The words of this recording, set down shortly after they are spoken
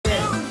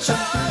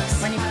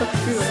when you cook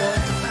through the wall.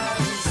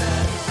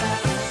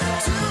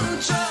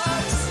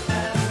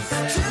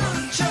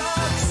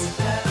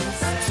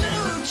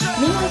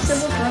 Me and my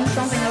siblings run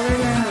something other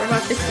than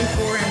Robot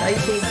 64 and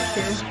Ice Age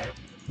 2.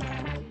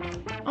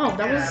 Oh,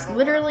 that was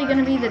literally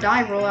gonna be the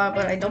dive rollout,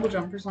 but I double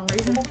jumped for some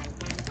reason. I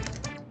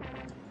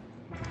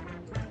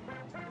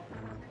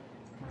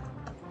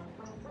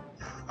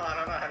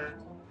don't know how to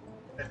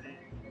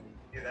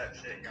do that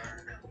shit,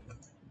 Yarn.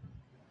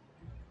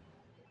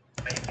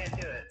 But you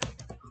can't do it.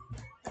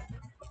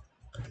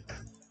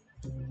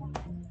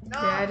 No!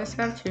 Yeah, I just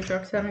have 2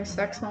 trucks having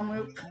sex on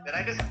loop. Did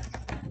I just...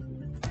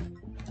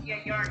 Yeah,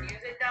 Yarn, use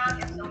it,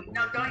 dog. It's so...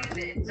 No, don't use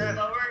it. It's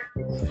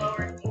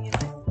slower.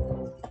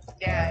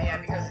 Yeah,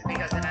 because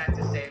then I have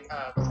to save,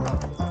 what's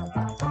called?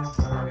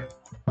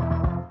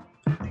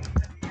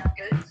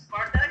 Good.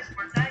 Smart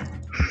die.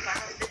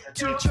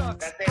 2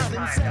 trucks That saves having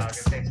time, dog. It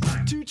sex. saves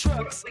time. 2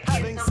 trucks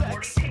having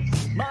sex.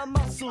 My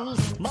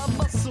muscles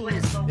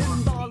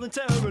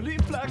involuntarily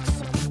flex.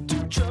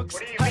 2 trucks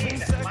What do you having mean?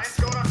 sex. Mine's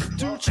going on for 2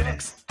 12 trucks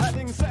minutes.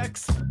 having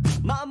sex.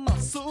 My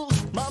muscles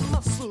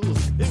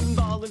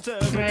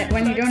involuntarily Right,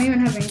 when you don't even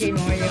have in-game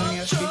audio and you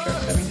have 2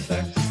 trucks having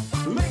sex.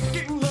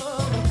 making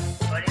love.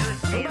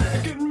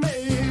 American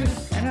made.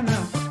 I don't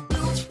know.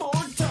 Built for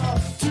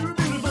tough, too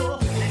beautiful.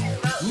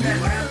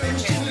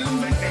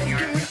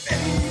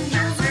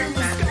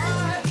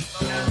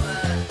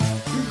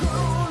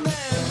 Grown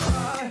and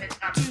cry.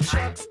 2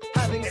 trucks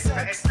having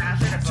sex.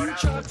 2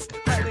 trucks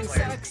having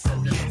sex.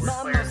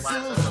 My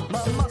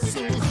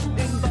muscles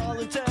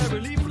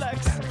involuntarily flex.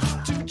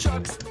 2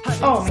 trucks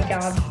having Oh my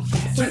god.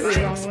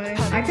 Completely wrong way.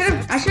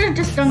 I should have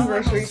just done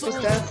groceries to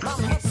stuff. my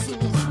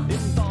muscles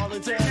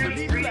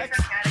involuntarily flex.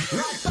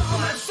 Right by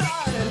my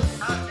side.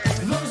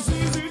 Those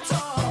easy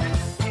talk.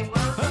 And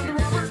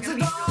Robert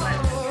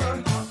Zadar.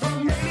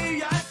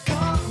 Maniac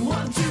cop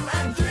 1, 2,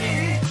 and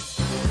 3.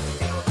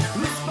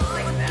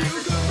 Respond, you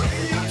can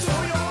bring you to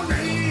your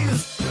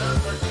knees.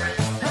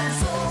 And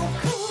so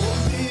cool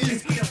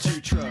these 2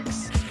 trucks.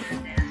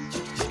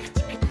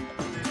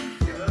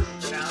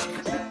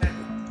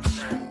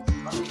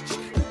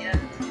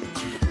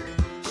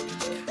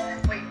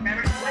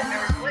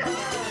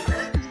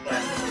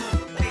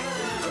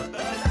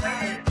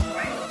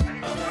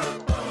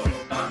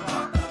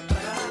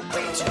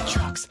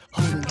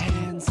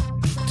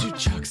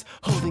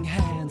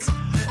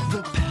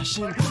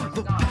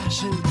 The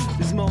passion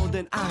is more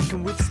than I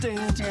can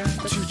withstand. Yeah,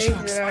 2 just trucks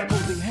phase it out.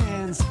 holding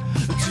hands. 2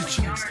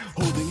 trucks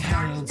holding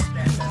hands.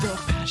 The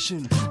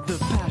passion.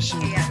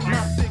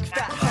 My big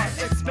fat heart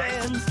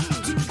expands.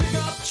 2 big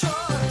up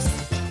trucks.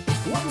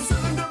 1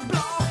 cylinder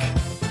block.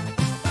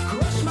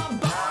 Crush my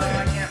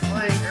body.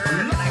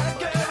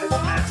 Like a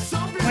walk so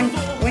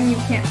beautiful. When you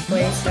can't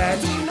play Sag.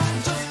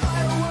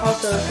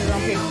 Also, this is on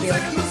page to be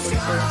like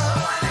 246.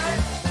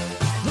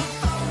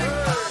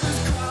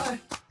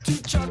 2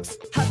 trucks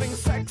having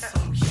sex.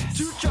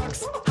 2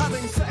 trucks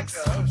having sex.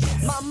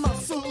 My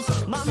muscles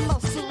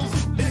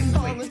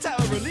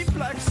involuntarily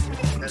flex.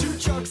 2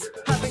 trucks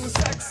having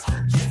sex.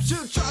 2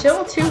 trucks.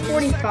 Still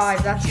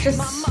 245. That's just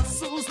My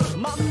muscles.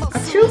 a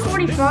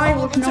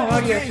 245 with no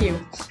audio cue.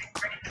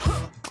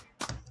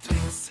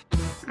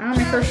 And on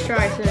my first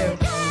try too.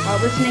 While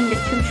listening to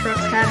 2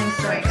 trucks having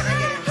sex.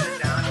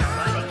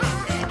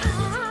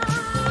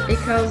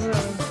 Because I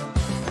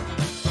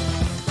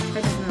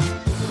don't know.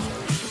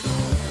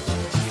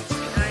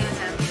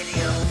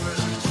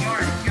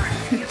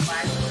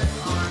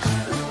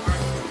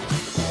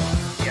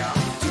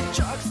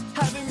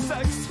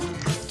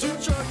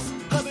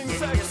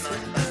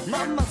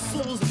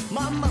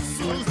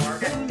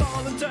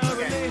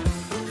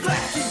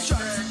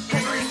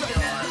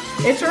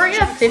 It's already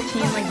at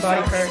 15 like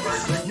body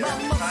parts.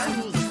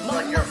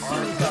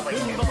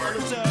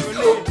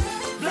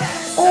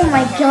 Oh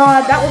my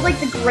god, that was like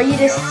the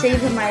greatest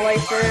save of my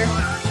life there.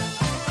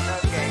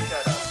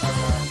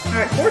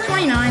 Alright,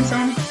 429,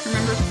 son.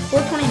 Remember,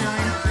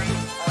 429.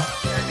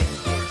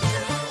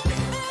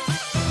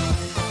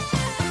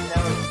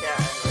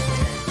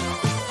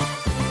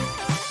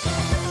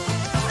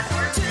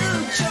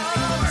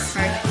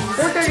 Alright,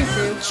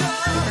 432.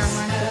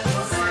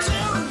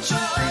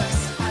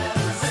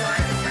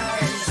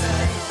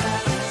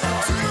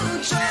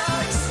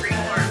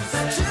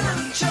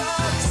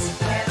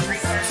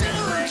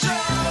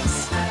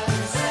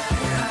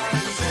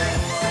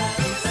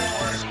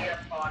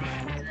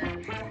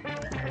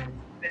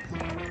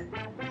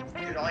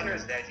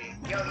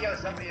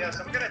 Yo,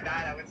 someone gonna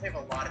die. That would save a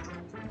lot of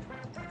time.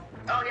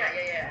 Oh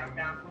yeah, I'm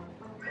down.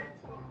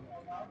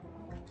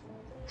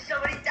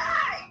 Somebody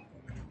die!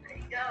 There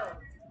you go.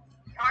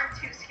 You aren't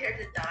too scared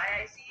to die,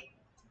 I see.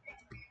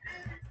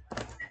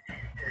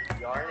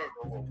 Yarn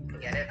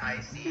is get it? I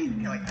see.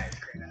 You like ice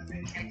cream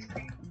animation.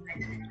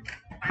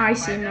 I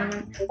see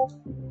moment.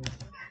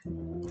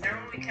 Remember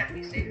when we kept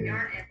you safe,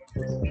 Yarn,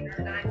 and the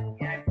speedrun died?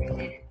 Yeah, I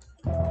appreciate it.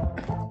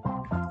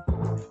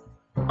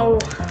 Oh,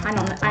 I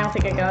don't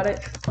think I got it.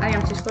 I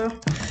am too slow.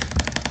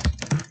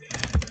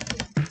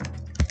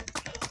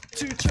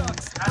 2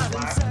 trucks.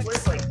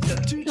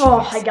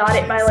 Oh, I got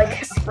it by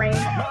like sprain.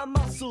 My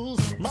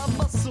muscles,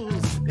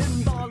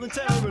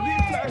 involuntarily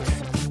flex.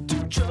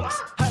 Two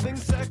chucks having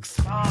sex.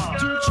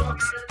 Two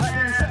chucks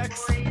having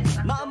sex.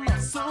 My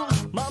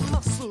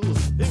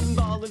muscles,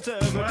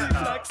 involuntarily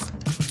flex.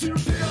 Two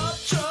pickup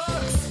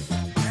trucks,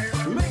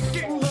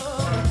 making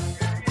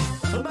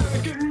love,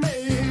 American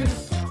made.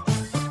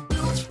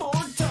 Built for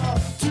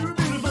tough, too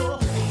beautiful.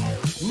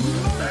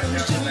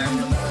 American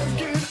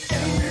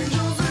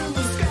angels in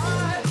the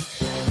sky.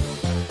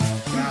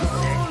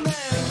 Groan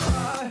and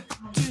cry.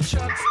 Two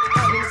chucks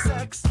having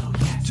sex.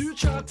 Two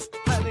chucks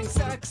having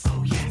sex.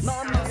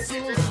 My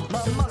muscles,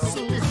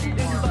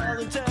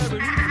 involuntarily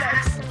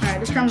flex. Alright,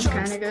 this drum's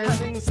kinda good.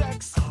 Having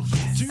sex.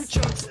 Two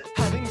chucks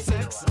having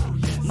sex.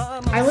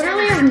 I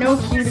literally have no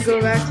cue to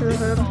go back to the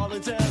hood.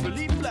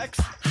 Involuntarily flex.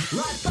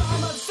 Right by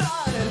my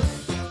side.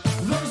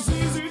 There's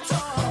easy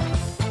talk.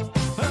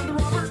 And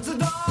Robert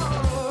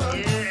Zadar.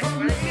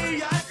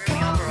 Maniac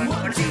cop.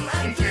 1, 2,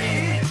 and 3.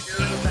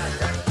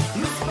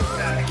 Let's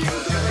fuck you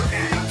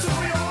to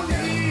your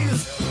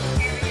knees.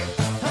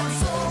 And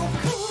so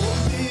cool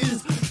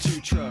these two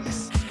trucks.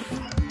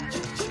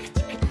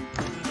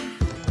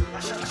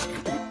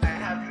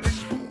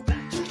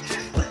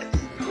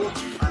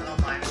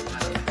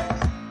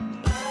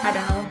 I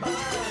don't know.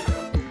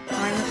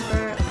 Minus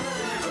that.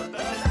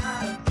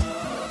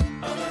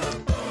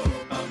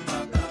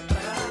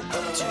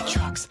 Two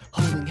trucks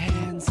holding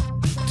hands.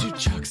 Two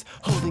trucks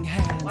holding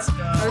hands.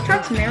 Are the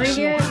trucks married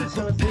yet?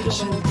 So it's legal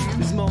to hold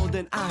hands. Is more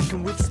than I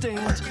can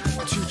withstand.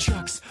 Two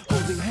trucks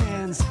holding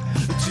hands.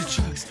 Two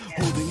trucks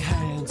holding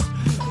hands.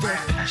 Their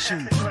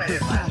passion,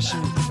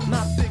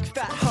 my big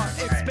fat heart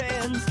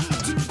expands.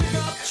 Two big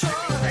up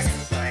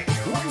trucks.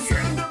 One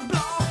cylinder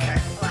block.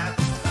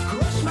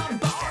 Crush my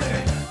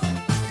body.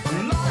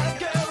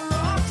 Like a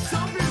rock so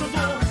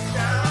beautiful.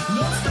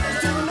 No stars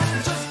tonight,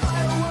 just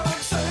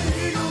fireworks and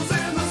eagles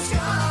in the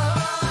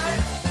sky.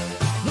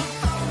 The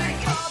falling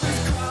cars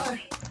cry.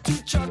 Two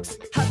chucks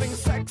having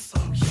sex.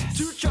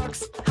 Two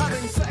chucks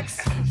having sex.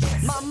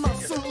 My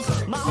muscles,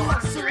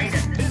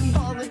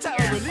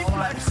 involuntarily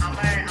flex.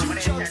 Two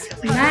chucks.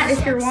 Matt,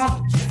 if you're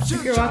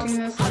watching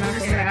this, I'm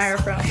actually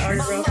our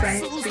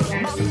girlfriend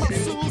speaking as we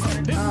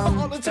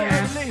speak.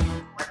 Yeah.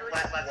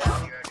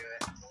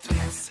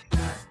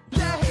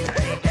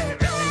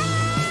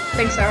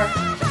 Thanks, Sour.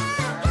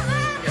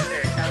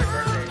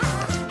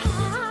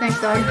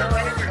 Thanks,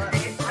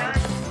 dog.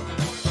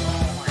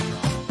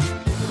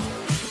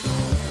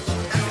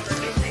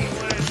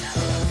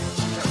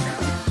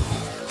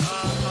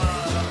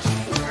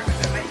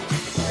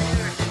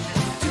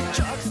 Two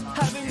chucks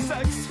having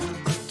sex.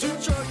 Two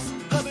chucks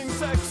having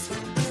sex.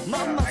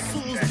 My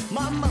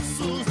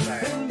muscles,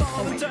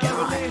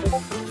 involuntarily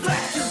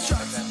flex. Two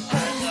chucks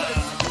having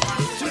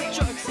sex. Two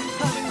chucks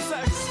having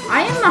sex.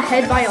 I am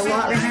ahead by a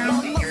lot right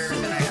now.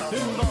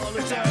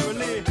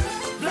 Involuntarily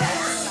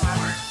flex.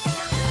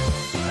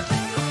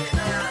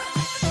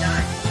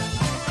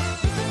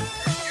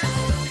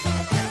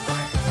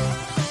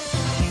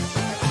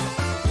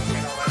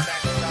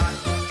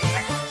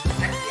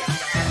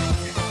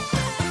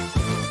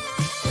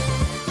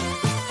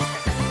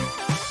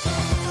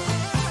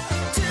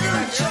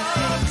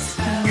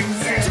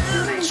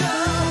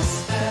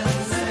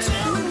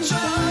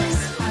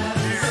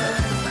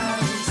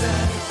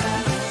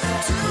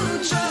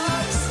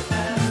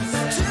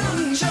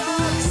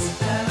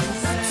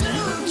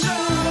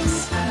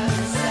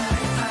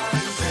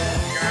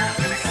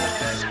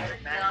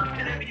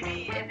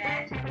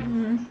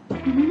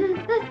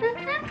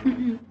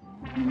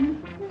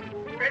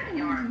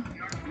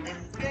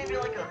 It's gonna be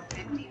like a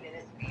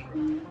 15-minute speed.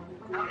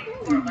 How many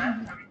people are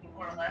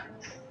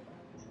left?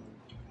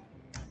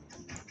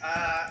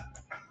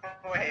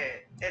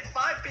 Wait, it's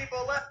 5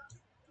 people left.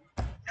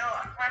 No,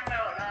 I'm talking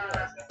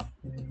about,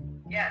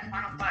 yeah, it's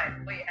Final 5.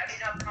 Wait, have you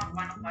not been on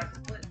Final 5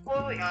 split?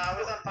 Wait, I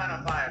was on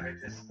Final 5,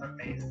 it's just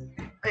amazing.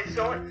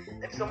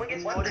 If someone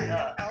gets voted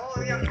up.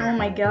 Oh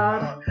my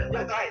god.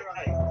 Right.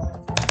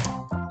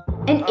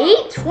 An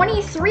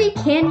 823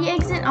 candy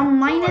exit on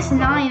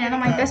 -9 and on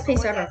my best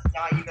pace ever.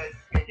 You guys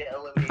gonna get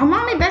eliminated. I'm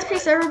on my best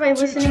pace ever by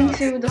listening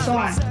to the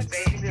song.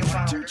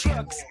 Two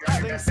chucks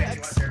having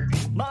sex.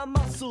 My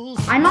muscles,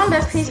 I'm on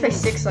best pace by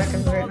 6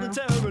 seconds right now.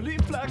 involuntarily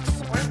flex.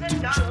 Where's the Two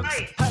dot chucks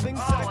night? having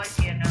Oh, I sex.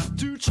 see it now.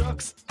 Two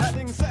chucks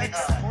having sex.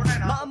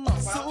 My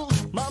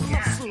muscles,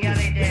 Yeah,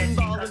 they did.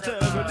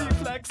 involuntarily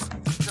flex.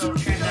 Two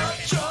big up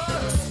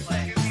chucks,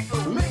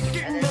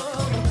 making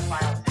love,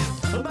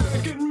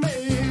 American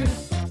made.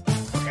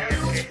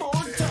 Built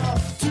for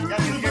tough, too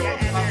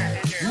beautiful.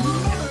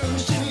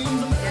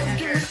 Machines,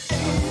 American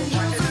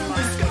angels in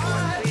the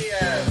sky.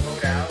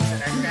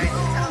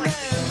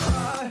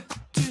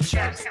 Two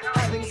chucks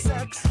having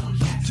sex.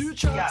 Two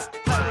chucks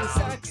having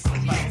sex.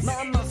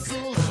 My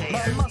muscles,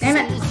 Damn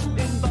it.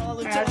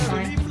 involuntarily That's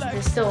fine. flex.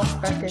 It's still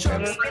best pace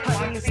ever.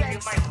 Having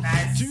sex.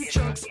 Two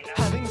chucks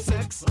having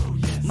sex.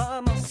 My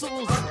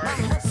muscles,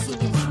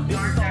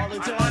 involuntarily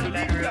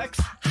flex.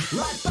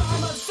 Right by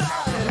my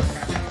side,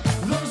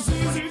 those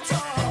easy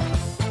talk.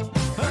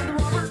 And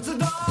Robert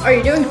Zadar. Are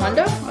you doing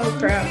Hundo? Oh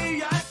crap.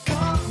 I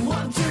come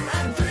 1, 2,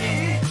 and 3.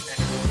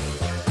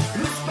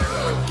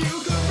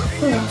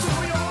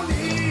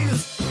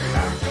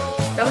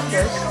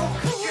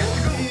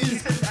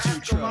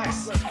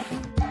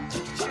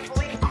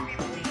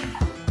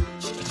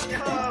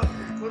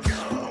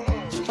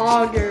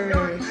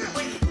 poggers.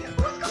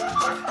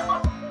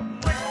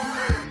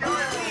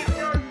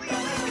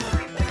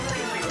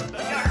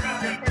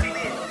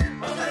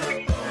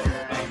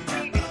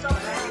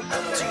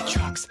 Two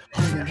trucks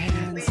holding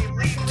hands.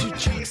 Two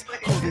trucks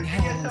holding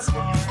hands.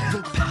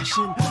 The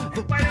passion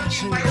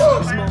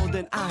is more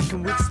than I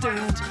can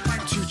withstand.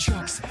 Two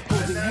trucks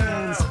holding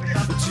hands.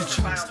 Two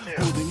trucks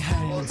holding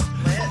hands.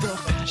 The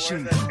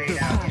passion.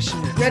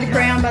 Red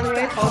crayon, by the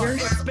way,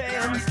 poggers.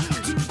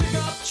 Two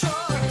pickup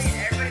trucks.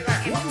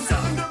 One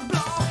cylinder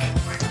block.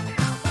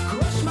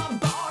 Crush my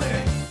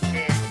body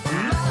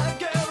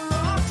like a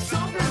rock. So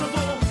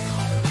beautiful.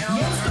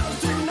 Most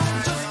of tonight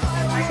just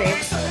fire.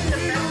 Safe.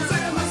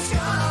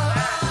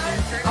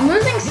 I'm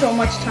losing so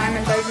much time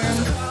in bedroom.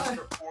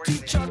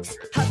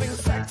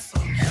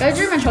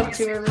 Bedroom and hook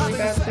 2 are really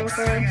bad so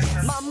far.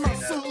 My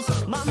muscles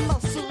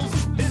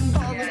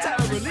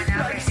involuntarily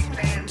flex.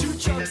 Two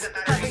chucks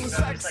having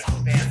sex.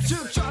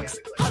 Two chucks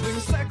having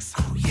sex.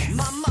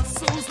 My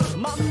muscles.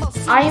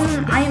 I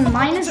am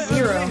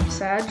 -0,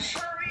 Sag.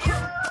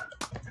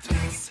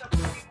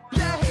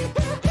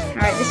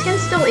 Alright, this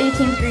skin's still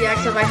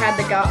 18-3x if I have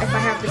the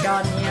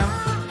God Neo.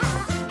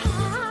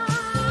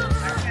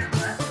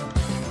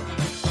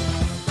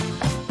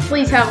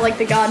 Please have like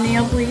the God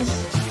Neo, please.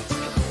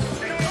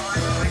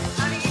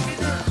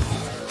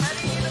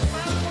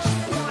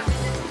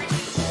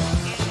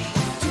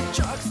 Two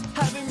chucks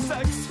having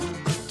sex.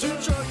 Two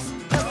chucks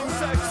having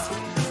sex.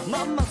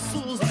 My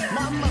muscles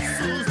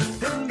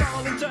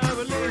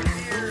involuntarily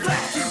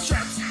flex. Two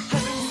chucks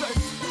having sex.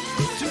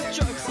 Two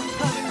chucks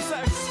having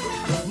sex.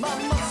 My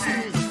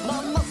muscles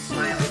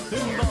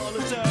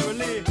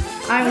involuntarily.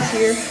 I was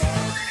here.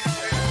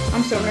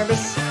 I'm so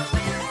nervous.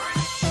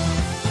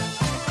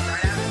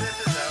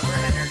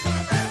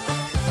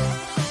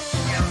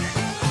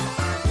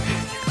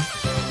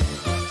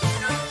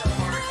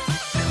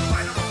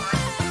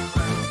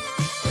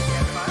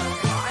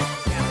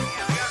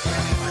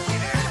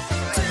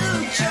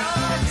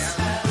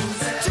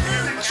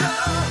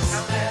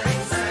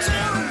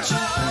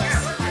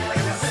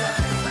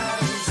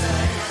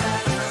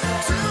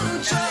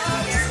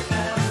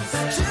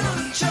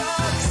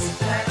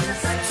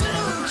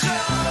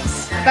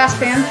 Fast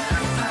pan.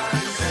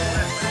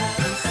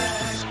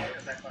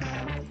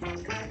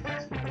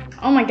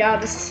 Oh my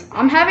god,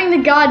 I'm having the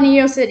God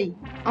Neo City.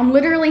 I'm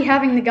literally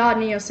having the God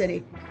Neo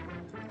City.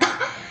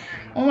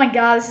 Oh my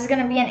god, this is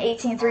gonna be an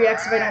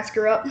 18-3x if I don't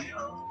screw up.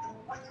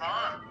 What's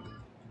wrong?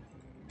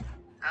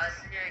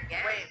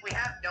 Wait, we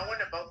have no one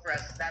to vote for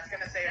us. That's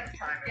gonna save us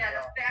time. Yeah,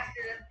 the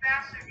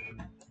faster,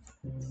 dude.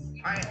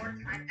 Alright,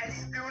 as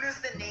soon as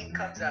the name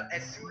comes up,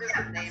 as soon as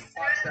the name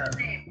pops up.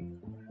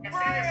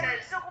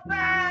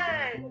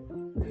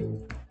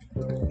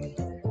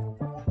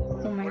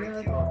 Oh my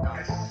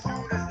god.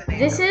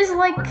 This is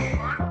like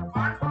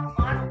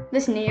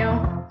this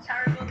Neo.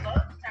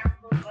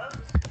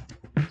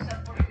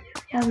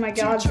 Oh my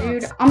god,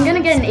 dude. I'm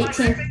gonna get an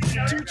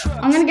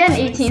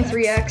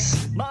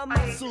 18-3x. My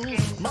muscles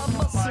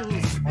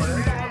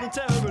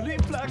involuntarily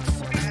flex.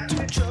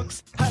 Two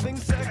chucks having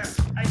sex.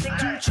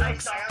 Two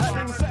chucks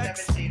having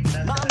sex.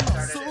 My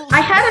muscles.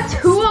 I had a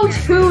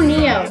 202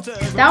 Neo.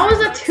 That was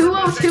a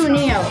 202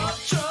 Neo.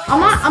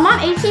 I'm on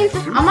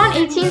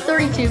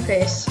 1832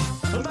 pace.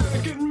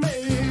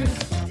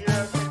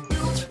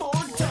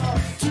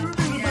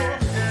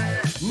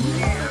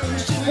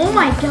 Oh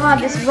my god,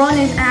 this run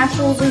is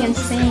absolutely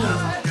insane.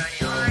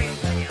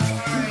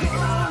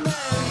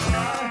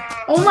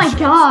 Oh my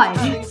god.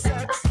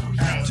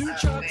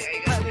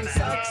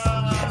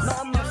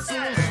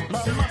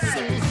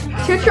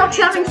 Two trucks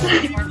having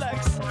sex.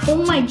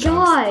 Oh my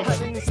god.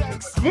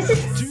 This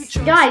is,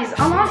 guys,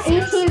 I'm on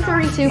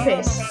 1832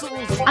 pace.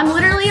 I'm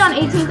literally on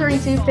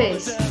 1832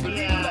 pace.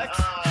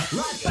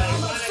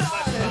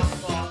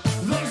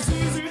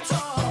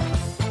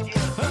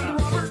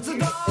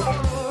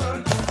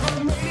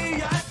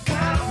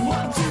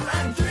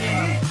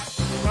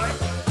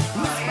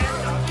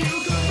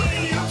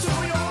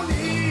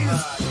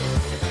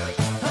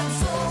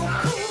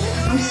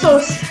 I'm so,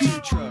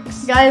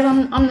 guys,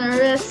 I'm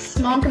nervous.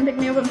 Mom can pick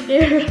me up, I'm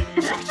scared.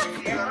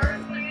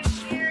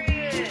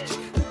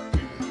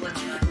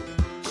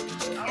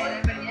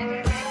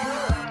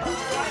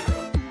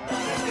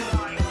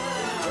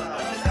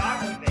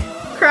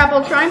 Crap,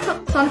 I'll try and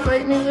put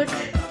Sunfight music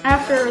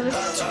after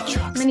this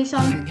mini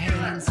song.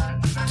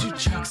 Two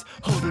chucks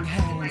holding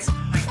hands.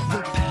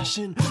 The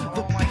passion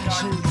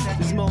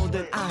is more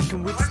than I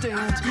can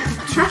withstand.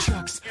 Two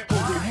chucks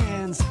holding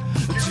hands.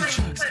 Two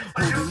chucks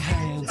holding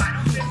hands.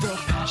 The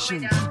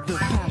passion.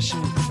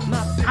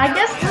 I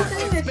guess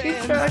listening to two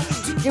trucks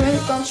doing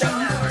something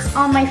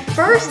on my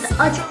first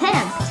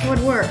attempt would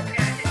work.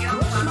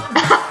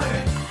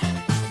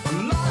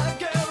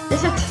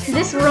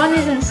 This run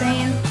is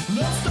insane.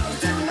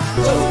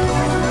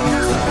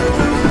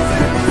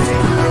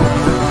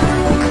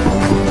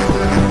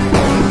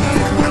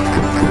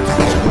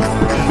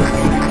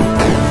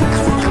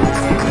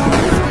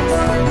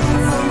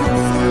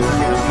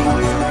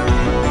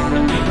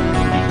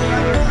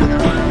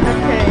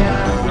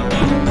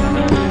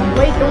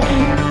 Wait, don't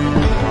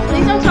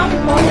Please don't tell me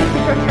Paul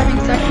and Truck having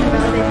section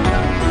validation.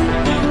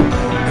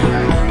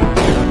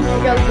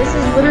 Because this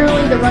is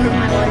literally the run of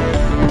my life.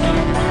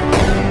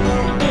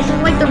 This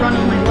is like the run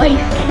of my life.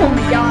 Oh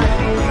my god.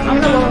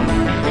 I'm gonna roll.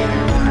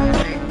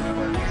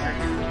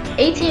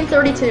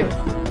 1832.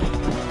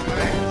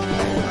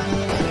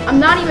 I'm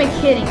not even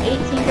kidding.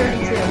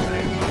 1832.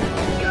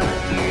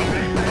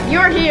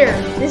 You're here.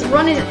 This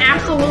run is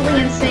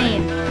absolutely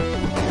insane.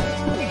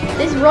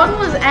 This run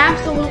was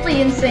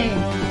absolutely insane.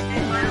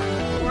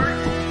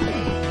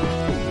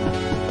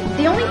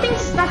 The only thing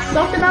that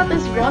sucked about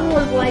this run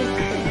was like...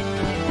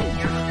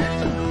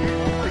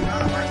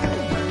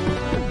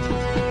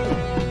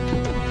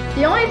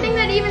 The only thing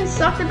that even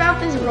sucked about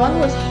this run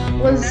was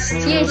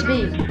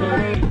THB.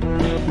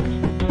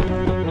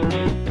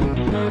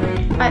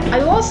 I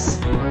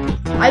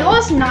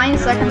lost 9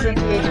 seconds in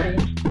THB.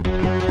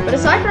 But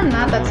aside from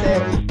that, that's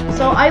it.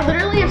 So I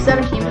literally have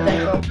 17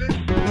 potential.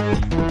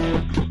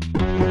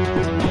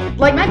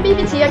 Like my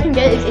BBT I can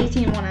get is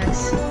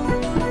 18-1x.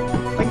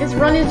 Like this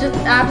run is just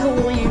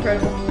absolutely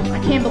incredible. I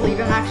can't believe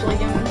I'm actually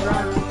doing this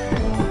run.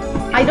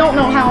 I don't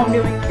know how I'm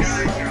doing this.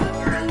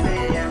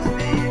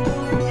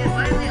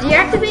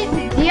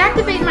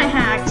 Deactivate my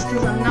hacks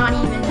because I'm not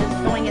even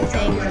just going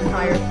insane because I'm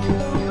tired.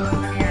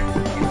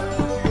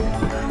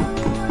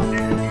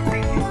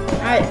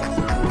 Alright,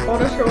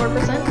 auto score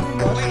percent.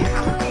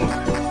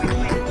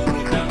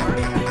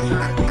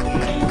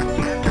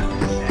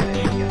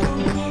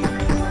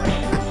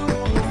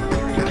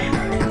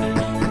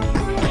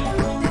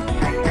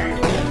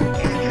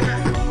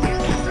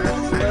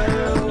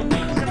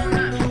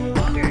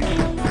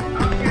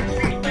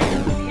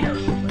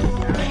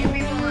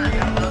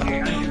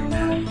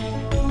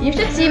 You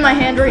should see my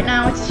hand right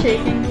now, it's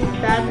shaking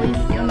badly.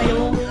 Oh my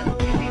god.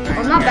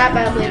 Well, not that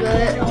badly,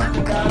 but oh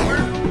my god.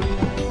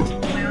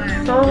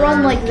 For a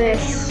run like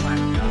this,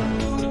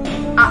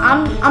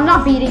 I'm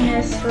not beating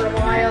this for a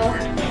while.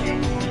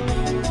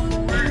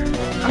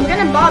 I'm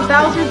gonna bot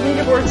Bowser's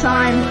leaderboard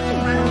time.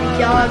 Oh my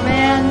god,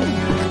 man.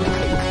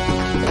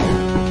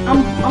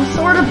 I'm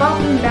sort of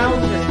botting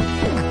Bowser.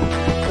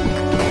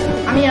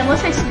 I mean,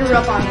 unless I screw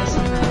up on this.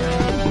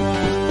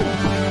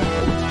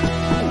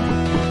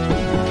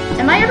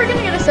 Am I ever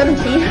gonna get a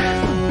 17?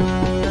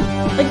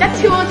 Like, that's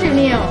 202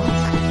 Neo.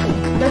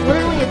 That's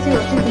literally a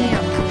 202 Neo.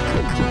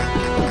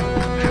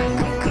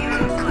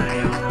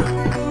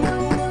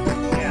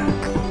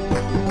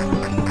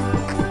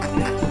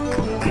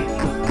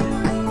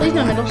 Please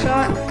no middle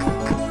shot.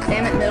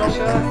 Damn it, middle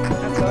shot.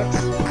 That sucks.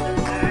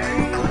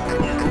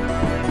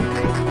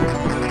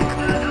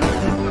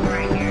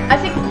 I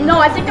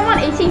think I'm on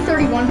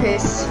 1831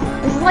 pace.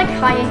 This is like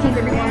high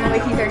 1831, low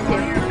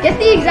 1832. Guess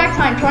the exact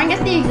time. Try and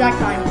guess the exact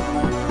time.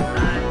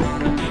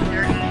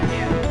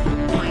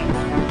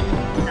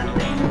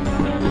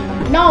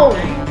 No.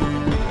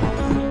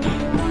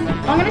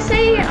 I'm gonna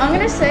say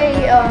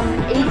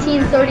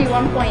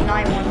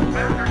 1831.91.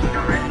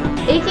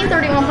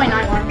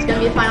 1831.91 is gonna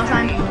be the final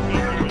time.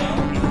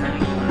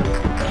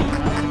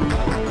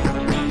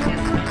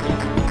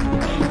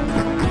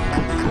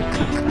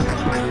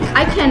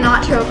 I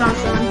cannot choke on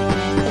Sun.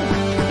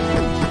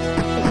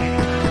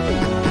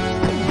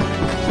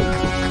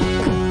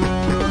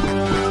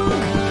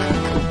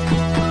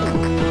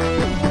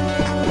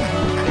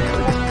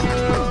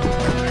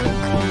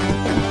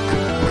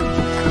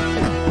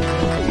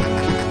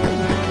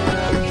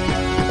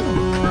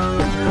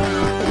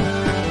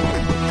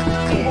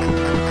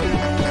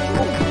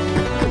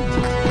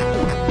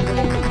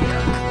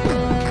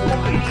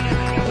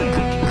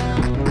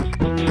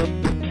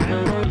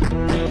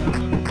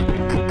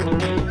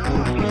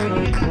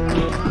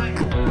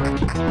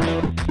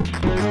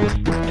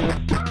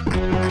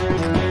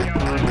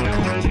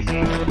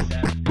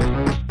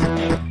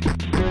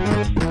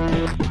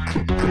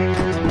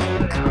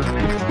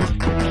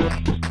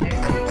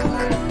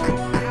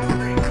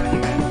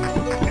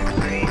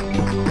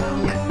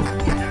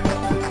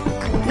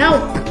 No!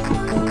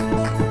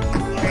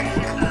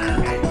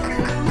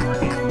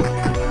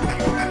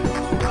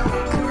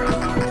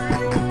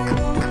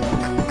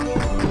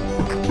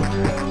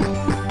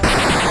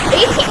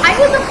 18, I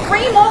was a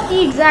frame off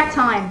the exact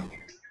time.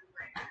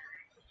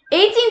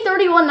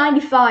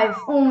 1831.95.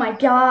 Oh my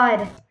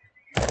god.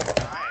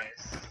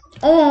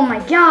 Oh my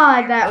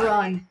god, that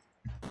run.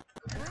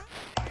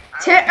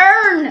 To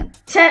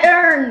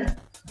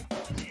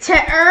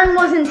earn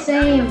was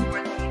insane.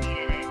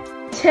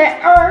 To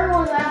earn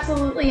was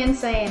absolutely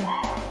insane.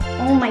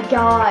 Oh my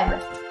god.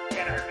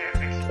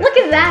 Look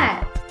at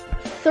that.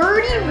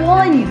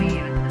 31.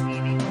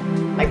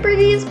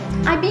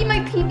 I beat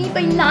my PB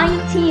by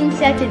 19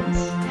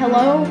 seconds.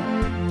 Hello?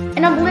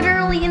 And I'm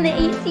literally in the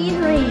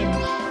 18 range.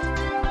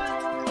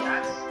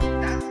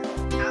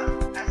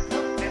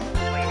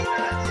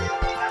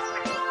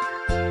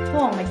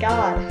 Oh my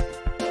god.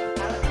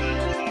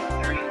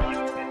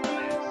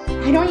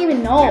 I don't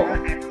even know.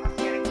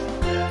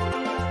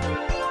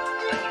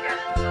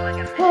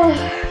 Oh,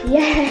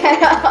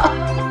 yeah.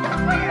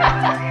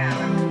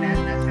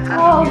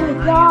 Oh my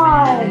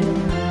god.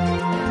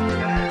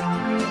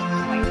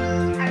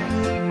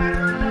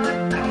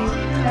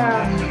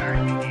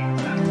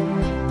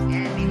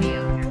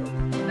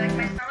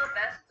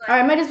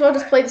 might as well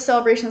just play the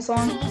celebration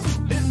song.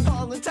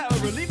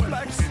 Involuntarily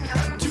flex.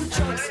 Two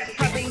chucks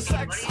having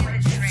sex.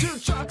 Two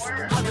chucks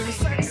having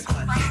sex.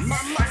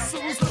 My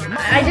muscles,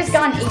 I just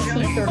got an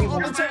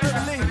 1831.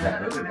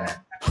 involuntarily.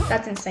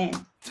 That's insane.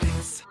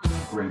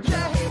 Great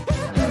job.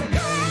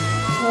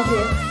 Love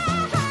you.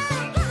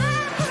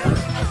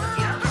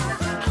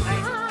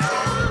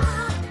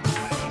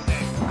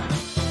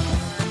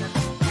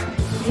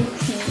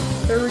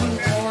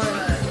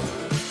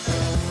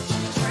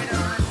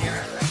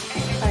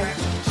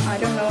 I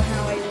don't know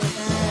how I did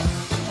that,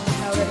 or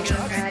how that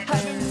even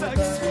happened, but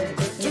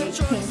it's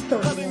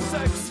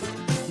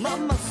 1831. My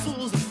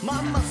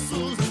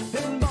muscles,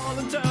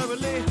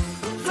 involuntarily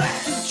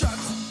flex. Two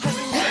chucks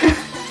having sex.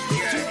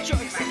 Two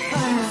chucks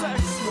having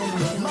sex.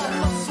 My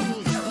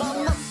muscles,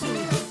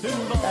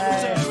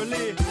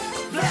 involuntarily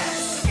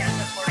flex.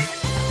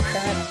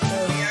 That's so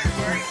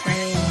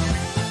insane.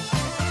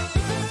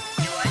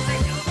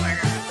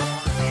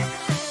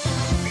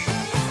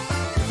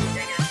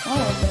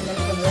 Oh, it's gonna make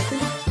some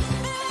record.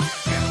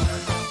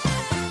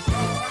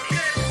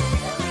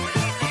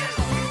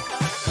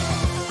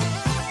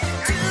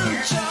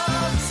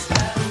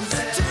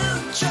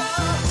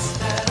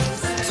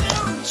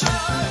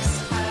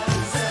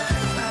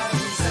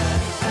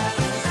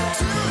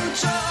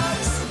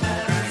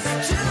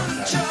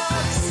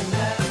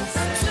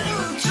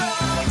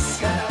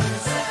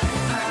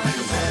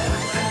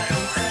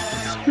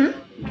 Hmm?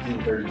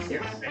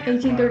 1836.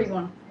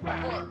 1831.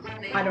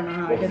 I don't know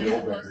how I What was did the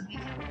old it. record?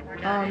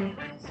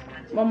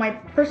 Well, my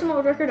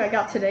personal record I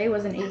got today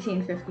was in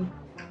 1850.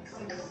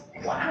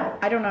 Wow.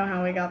 I don't know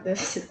how I got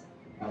this.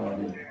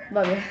 Um,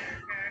 Love you.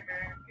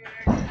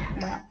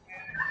 Wow.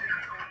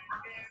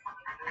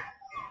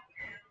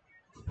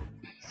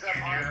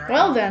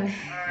 Well then.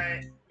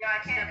 Alright. Yeah, I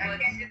can't do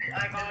it.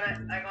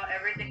 I got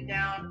everything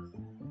down.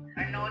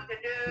 I know what to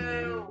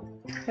do.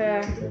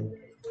 Okay.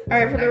 All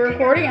right, for the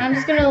recording, I'm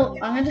just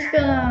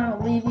gonna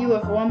leave you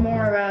with one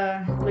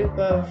more loop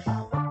of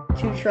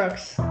two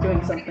trucks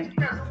doing something.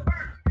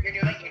 You're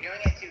doing it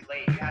too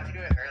late. You have to do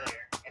it earlier.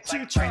 It's Two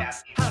like right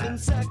trucks after you having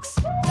sex.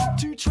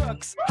 Two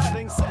trucks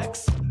having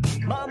sex.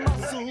 My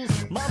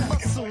muscles,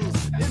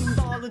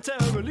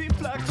 involuntarily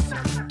flex.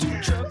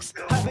 Two trucks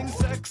having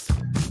sex.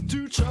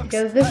 Two trucks.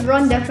 Because this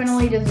run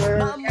definitely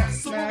deserves.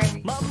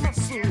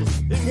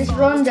 This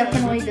run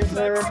definitely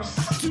deserves.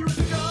 Two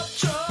pickup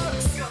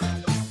trucks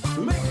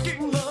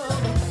making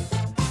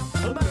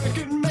love.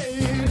 American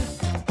made.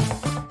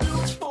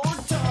 Built for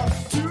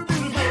tough. Too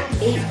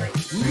beautiful.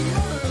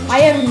 I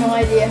have no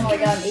idea how I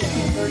got an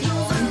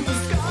 1831.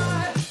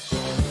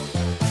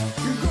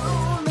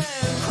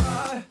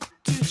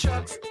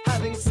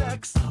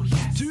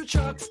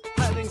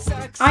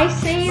 I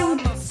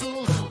saved.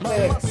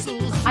 Wait.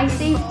 I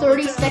saved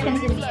 30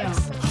 seconds in Neo.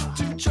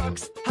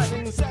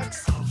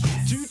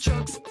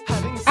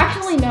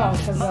 Actually, no,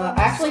 because I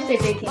actually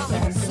saved 18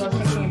 seconds because I was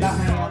thinking about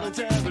my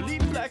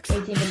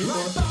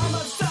 1854.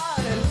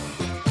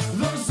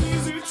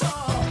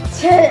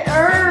 To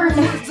earn.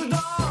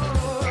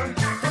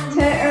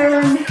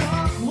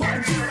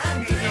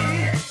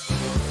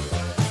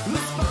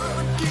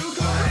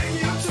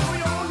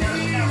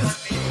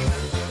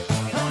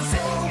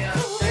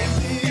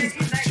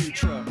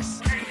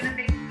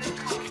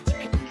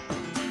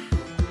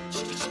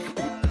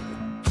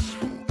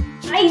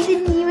 I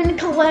didn't even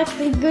collect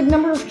a good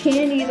number of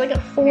candies. I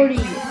got 40.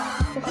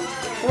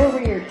 Or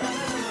weird.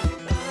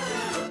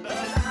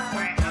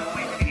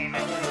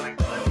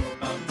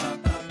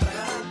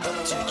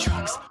 Two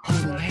trucks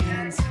holding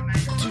hands.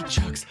 Two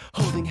trucks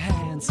holding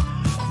hands.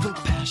 The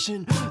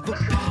passion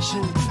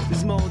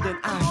is more than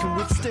I can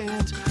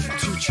withstand.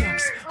 Two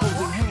trucks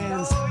holding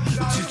hands.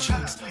 Two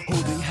trucks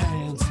holding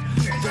hands.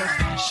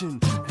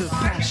 The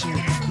passion,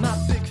 my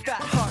big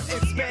fat heart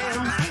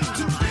expands.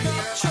 Two big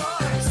up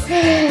trucks.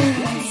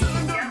 Man.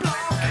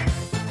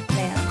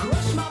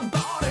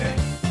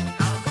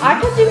 I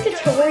could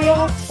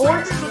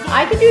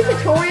do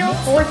tutorial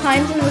 4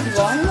 times in this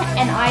run,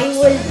 and I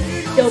was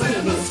still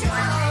PB.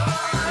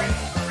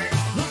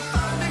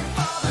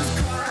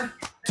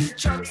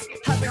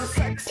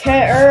 To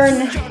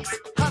earn.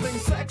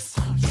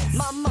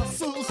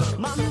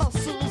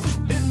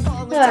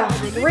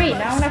 Great,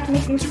 now I'm gonna have to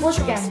make things split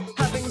again.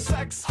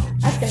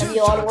 That's gonna be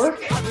a lot of work.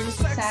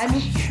 Sad.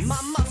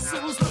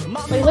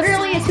 Like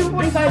literally a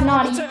 245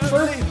 naughty,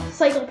 first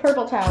cycle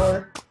purple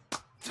tower.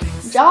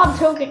 Job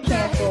token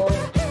canceled.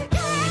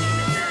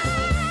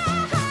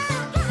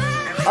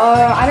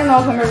 I don't know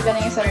if I'm ever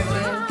getting a 17.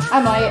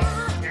 I might.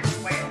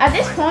 At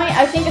this point,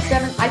 I think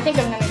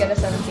I'm gonna get a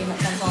 17 at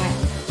some point.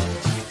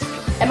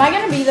 Am I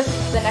gonna be the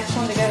next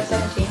one to get a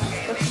 17?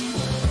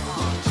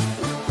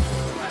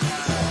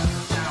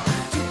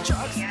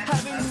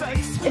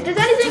 If there's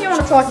anything you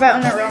want to talk about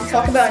in that room,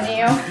 talk about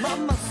Neo.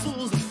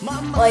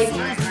 Like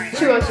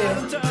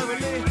 202.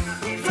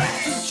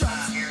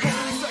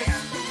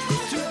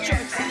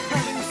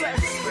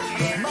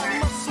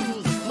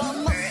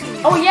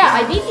 Oh yeah,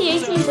 I beat the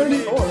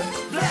 1834.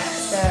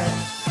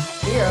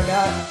 Here I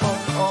got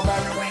all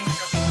that.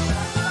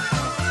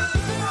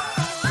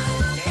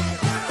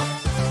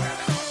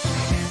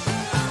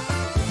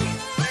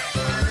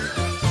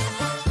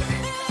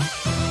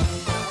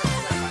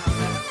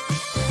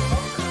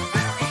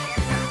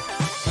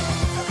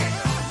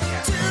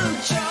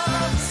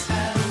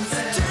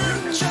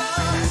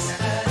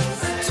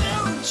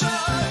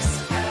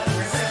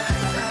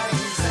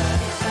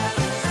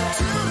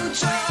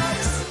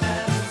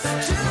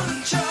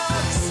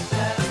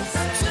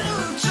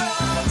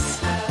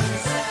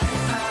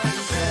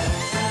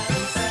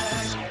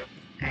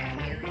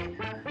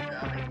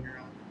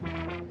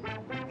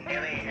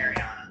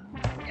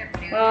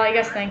 Well, I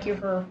guess thank you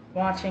for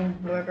watching,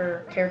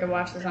 whoever cared to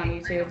watch this on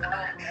YouTube.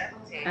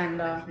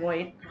 And,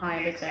 wait, hi,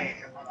 I'm a big fan.